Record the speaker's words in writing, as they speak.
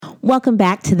Welcome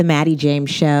back to the Maddie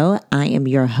James Show. I am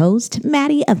your host,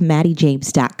 Maddie of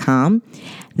MaddieJames.com.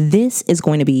 This is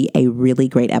going to be a really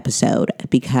great episode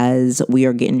because we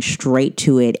are getting straight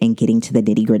to it and getting to the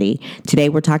nitty gritty. Today,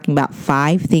 we're talking about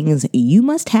 5 things you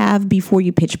must have before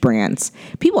you pitch brands.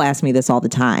 People ask me this all the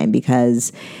time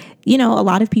because a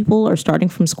lot of people are starting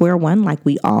from square one like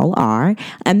we all are,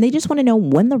 and they just want to know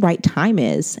when the right time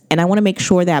is. And I want to make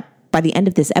sure that by the end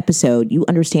of this episode, you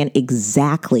understand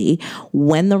exactly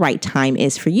when the right time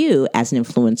is for you as an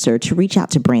influencer to reach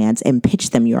out to brands and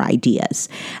pitch them your ideas.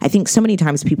 I think so many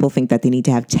times people think that they need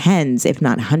to have tens, if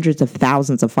not hundreds of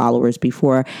thousands of followers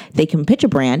before they can pitch a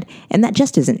brand, and that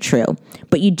just isn't true.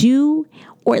 But you do,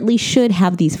 or at least should,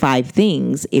 have these 5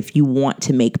 things if you want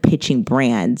to make pitching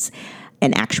brands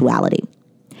an actuality.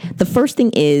 The first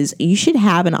thing is you should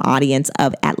have an audience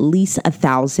of at least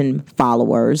 1,000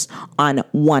 followers on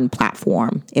one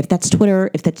platform. If that's Twitter,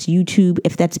 if that's YouTube,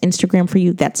 if that's Instagram for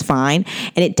you, that's fine.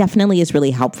 And it definitely is really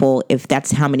helpful if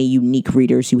that's how many unique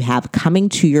readers you have coming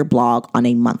to your blog on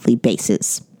a monthly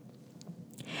basis.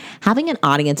 Having an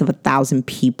audience of 1,000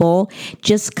 people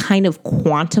just kind of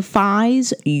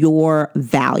quantifies your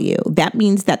value. That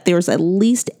means that there's at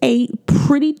least a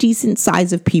pretty decent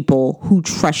size of people who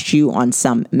trust you on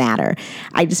some matter.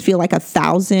 I just feel like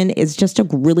 1,000 is just a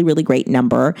really, really great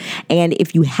number. And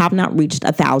if you have not reached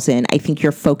 1,000, I think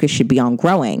your focus should be on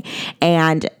growing.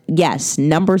 And yes,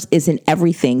 numbers isn't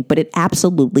everything, but it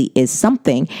absolutely is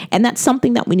something. And that's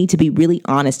something that we need to be really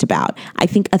honest about. I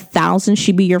think 1,000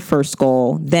 should be your first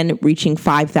goal, then reaching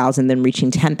 5,000, then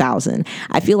reaching 10,000.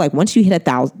 I feel like once you hit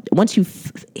 1,000, once you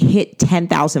hit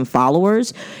 10,000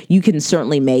 followers, you can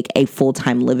certainly make a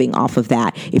full-time living off of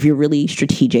that if you're really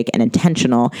strategic and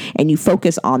intentional and you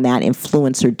focus on that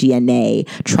influencer DNA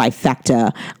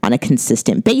trifecta on a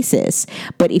consistent basis.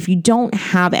 But if you don't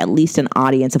have at least an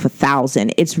audience of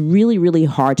 1,000, it's really, really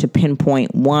hard to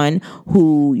pinpoint, 1,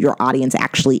 who your audience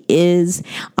actually is,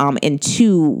 and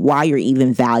 2, why you're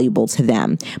even valuable to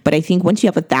them. But I think once you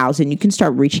have 1,000, you can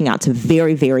start reaching out to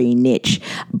very, very niche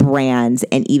brands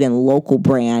and even local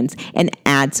brands and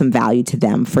add some value to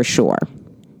them for sure.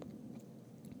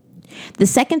 The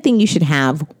second thing you should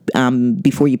have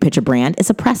before you pitch a brand is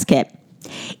a press kit.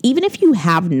 Even if you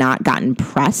have not gotten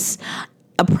press,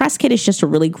 a press kit is just a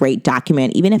really great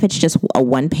document, even if it's just a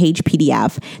 1-page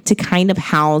PDF, to kind of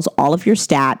house all of your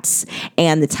stats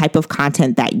and the type of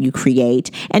content that you create,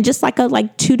 and just like a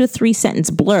 2 to 3 sentence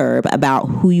blurb about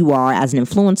who you are as an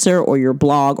influencer or your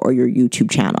blog or your YouTube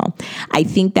channel. I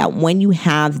think that when you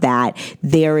have that,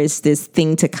 there is this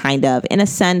thing to kind of, in a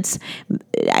sense,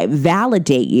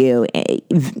 validate you,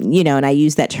 and I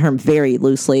use that term very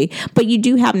loosely, but you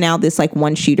do have now this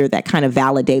one shooter that kind of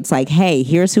validates hey,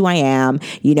 here's who I am.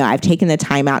 I've taken the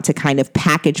time out to kind of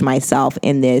package myself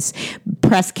in this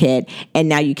press kit, and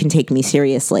now you can take me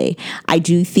seriously. I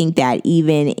do think that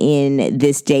even in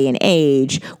this day and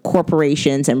age,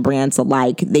 corporations and brands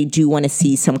alike, they do want to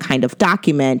see some kind of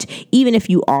document, even if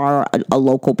you are a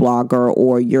local blogger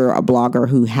or you're a blogger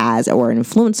who has, or an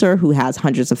influencer who has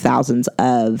hundreds of thousands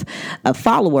of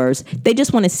followers. They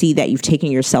just want to see that you've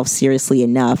taken yourself seriously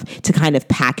enough to kind of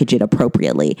package it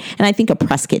appropriately. And I think a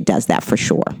press kit does that for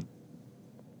sure.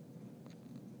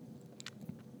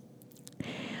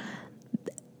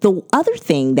 The other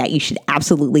thing that you should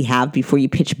absolutely have before you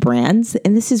pitch brands,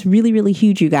 and this is really, really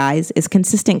huge, you guys, is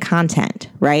consistent content,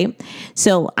 right?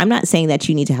 So I'm not saying that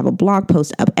you need to have a blog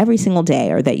post up every single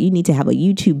day or that you need to have a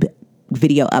YouTube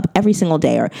video up every single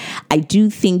day. Or I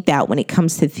do think that when it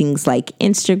comes to things like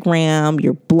Instagram,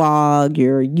 your blog,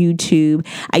 your YouTube,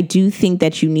 I do think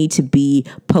that you need to be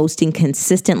posting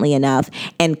consistently enough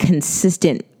and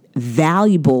consistent,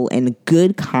 valuable and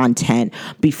good content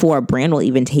before a brand will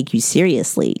even take you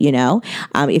seriously.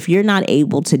 If you're not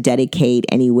able to dedicate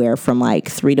anywhere from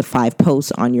 3 to 5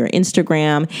 posts on your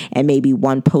Instagram and maybe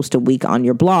 1 post a week on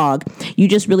your blog, you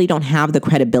just really don't have the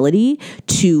credibility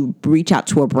to reach out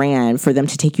to a brand for them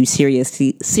to take you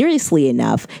seriously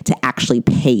enough to actually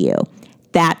pay you.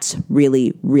 That's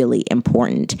really, really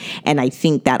important. And I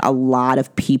think that a lot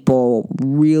of people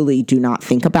really do not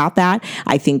think about that.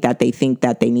 I think that they think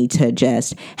that they need to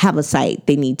just have a site.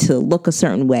 They need to look a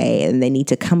certain way and they need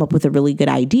to come up with a really good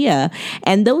idea.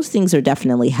 And those things are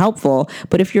definitely helpful.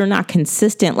 But if you're not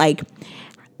consistent,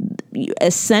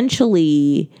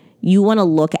 essentially you want to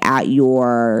look at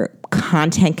your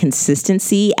content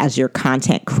consistency as your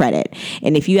content credit.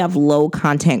 And if you have low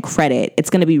content credit, it's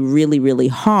going to be really, really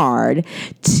hard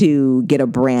to get a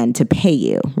brand to pay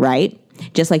you, right?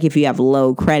 Just like if you have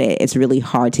low credit, it's really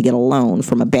hard to get a loan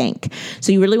from a bank.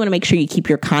 So you really want to make sure you keep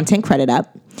your content credit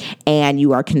up. and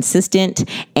you are consistent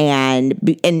and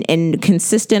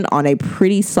consistent on a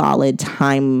pretty solid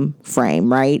time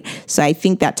frame, right? So I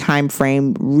think that time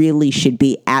frame really should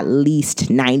be at least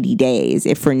 90 days.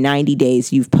 If for 90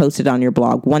 days you've posted on your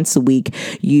blog once a week,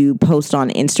 you post on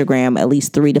Instagram at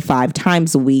least 3 to 5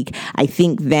 times a week, I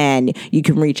think then you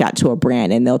can reach out to a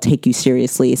brand and they'll take you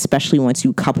seriously, especially once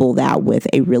you couple that with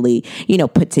a really,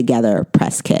 put together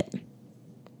press kit.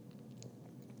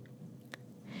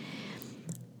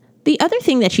 The other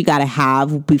thing that you got to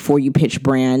have before you pitch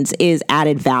brands is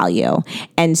added value.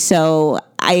 And so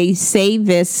I say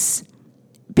this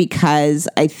because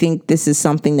I think this is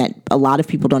something that a lot of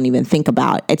people don't even think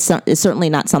about. It's certainly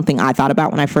not something I thought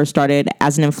about when I first started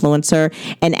as an influencer.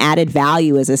 And added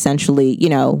value is essentially,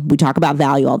 we talk about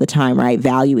value all the time, right?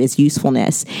 Value is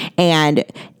usefulness. And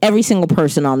every single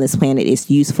person on this planet is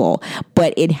useful,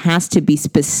 but it has to be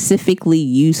specifically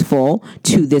useful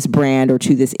to this brand or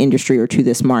to this industry or to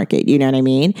this market. You know what I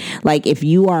mean? Like if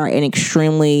you are an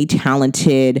extremely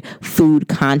talented food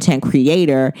content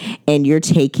creator and you're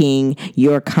taking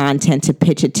your content to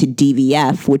pitch it to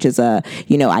DVF, which is a,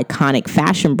 iconic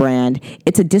fashion brand,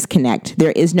 it's a disconnect.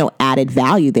 There is no added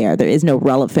value there. There is no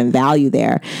relevant value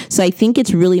there. So I think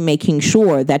it's really making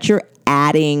sure that you're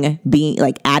adding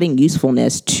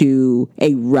usefulness to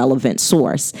a relevant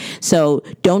source. So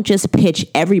don't just pitch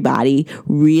everybody,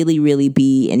 really, really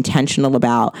be intentional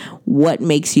about what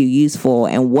makes you useful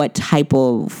and what type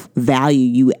of value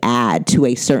you add to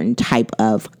a certain type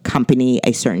of company,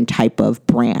 a certain type of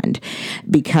brand.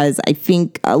 Because I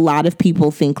think a lot of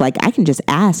people think like, I can just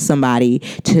ask somebody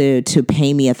to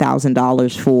pay me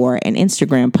 $1,000 for an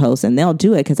Instagram post and they'll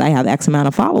do it because I have X amount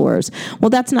of followers. Well,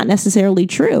 that's not necessarily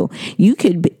true. You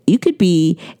could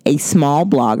be a small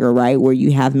blogger, right, where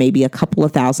you have maybe a couple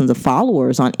of thousands of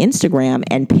followers on Instagram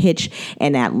and pitch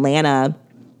an Atlanta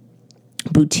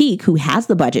boutique who has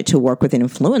the budget to work with an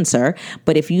influencer.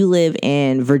 But if you live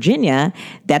in Virginia,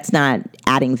 that's not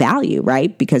adding value,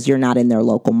 right? Because you're not in their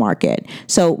local market.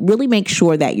 So really make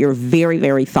sure that you're very,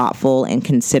 very thoughtful and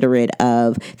considerate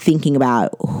of thinking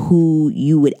about who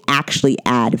you would actually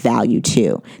add value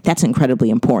to. That's incredibly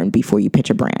important before you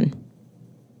pitch a brand.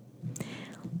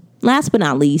 Last but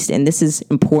not least, and this is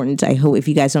important, I hope if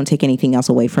you guys don't take anything else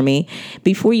away from me,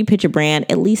 before you pitch a brand,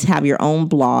 at least have your own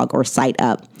blog or site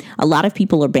up. A lot of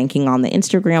people are banking on the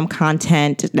Instagram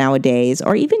content nowadays,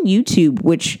 or even YouTube,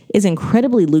 which is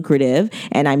incredibly lucrative.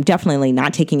 And I'm definitely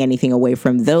not taking anything away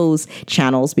from those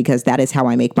channels because that is how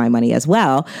I make my money as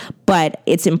well. But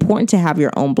it's important to have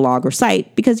your own blog or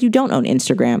site because you don't own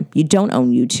Instagram, you don't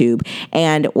own YouTube.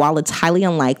 And while it's highly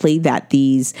unlikely that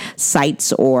these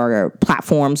sites or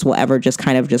platforms will ever just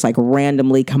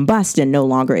randomly combust and no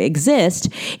longer exist,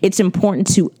 it's important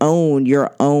to own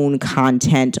your own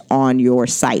content on your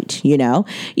site.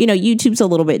 YouTube's a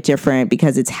little bit different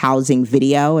because it's housing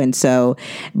video. And so,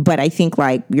 but I think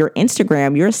like your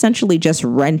Instagram, you're essentially just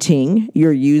renting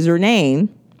your username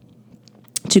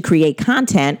to create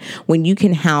content when you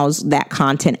can house that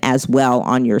content as well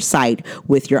on your site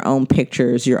with your own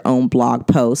pictures, your own blog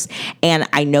posts. And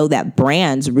I know that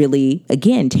brands really,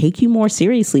 again, take you more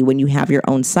seriously when you have your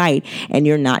own site and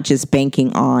you're not just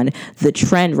banking on the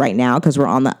trend right now because we're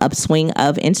on the upswing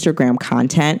of Instagram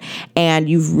content and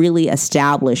you've really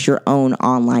established your own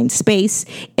online space.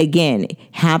 Again,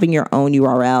 having your own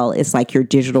URL is like your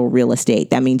digital real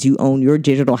estate. That means you own your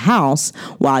digital house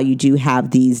while you do have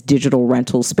these digital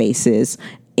rental spaces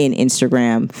in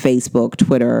Instagram, Facebook,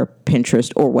 Twitter,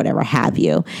 Pinterest, or whatever have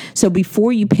you. So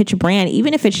before you pitch a brand,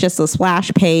 even if it's just a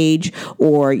splash page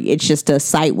or it's just a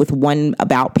site with one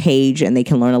about page and they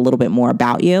can learn a little bit more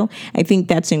about you, I think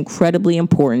that's incredibly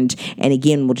important. And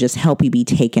again, will just help you be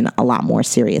taken a lot more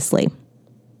seriously.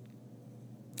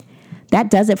 That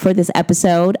does it for this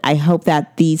episode. I hope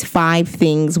that these 5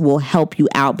 things will help you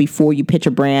out before you pitch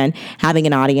a brand, having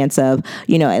an audience of,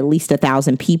 at least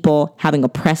 1,000 people, having a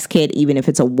press kit, even if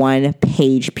it's a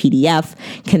 1-page PDF,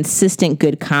 consistent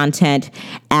good content,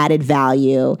 added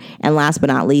value, and last but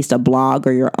not least, a blog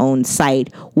or your own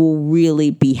site will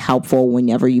really be helpful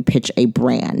whenever you pitch a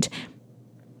brand.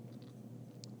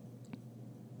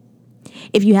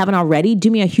 If you haven't already, do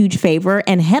me a huge favor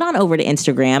and head on over to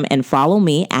Instagram and follow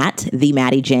me at The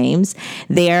Maddie James.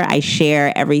 There I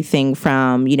share everything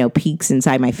from, peeks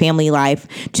inside my family life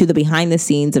to the behind the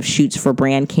scenes of shoots for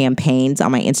brand campaigns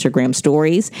on my Instagram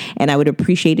stories. And I would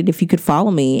appreciate it if you could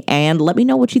follow me and let me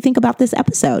know what you think about this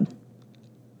episode.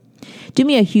 Do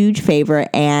me a huge favor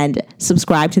and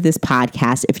subscribe to this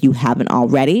podcast if you haven't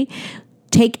already.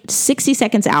 Take 60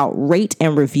 seconds out, rate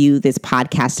and review this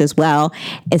podcast as well.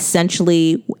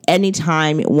 Essentially,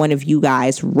 anytime one of you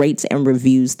guys rates and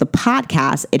reviews the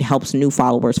podcast, it helps new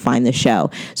followers find the show.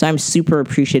 So I'm super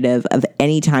appreciative of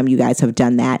any time you guys have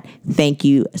done that. Thank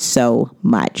you so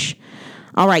much.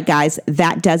 All right, guys,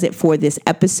 that does it for this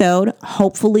episode.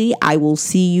 Hopefully I will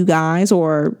see you guys,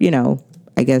 or,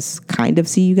 I guess kind of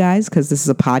see you guys, because this is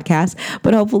a podcast,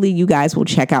 but hopefully you guys will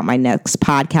check out my next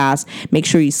podcast. Make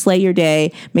sure you slay your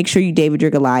day, make sure you David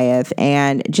your Goliath,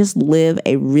 and just live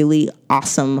a really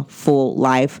awesome, full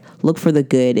life. Look for the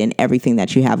good in everything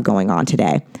that you have going on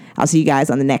today. I'll see you guys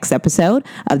on the next episode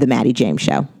of The Maddie James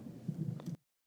Show.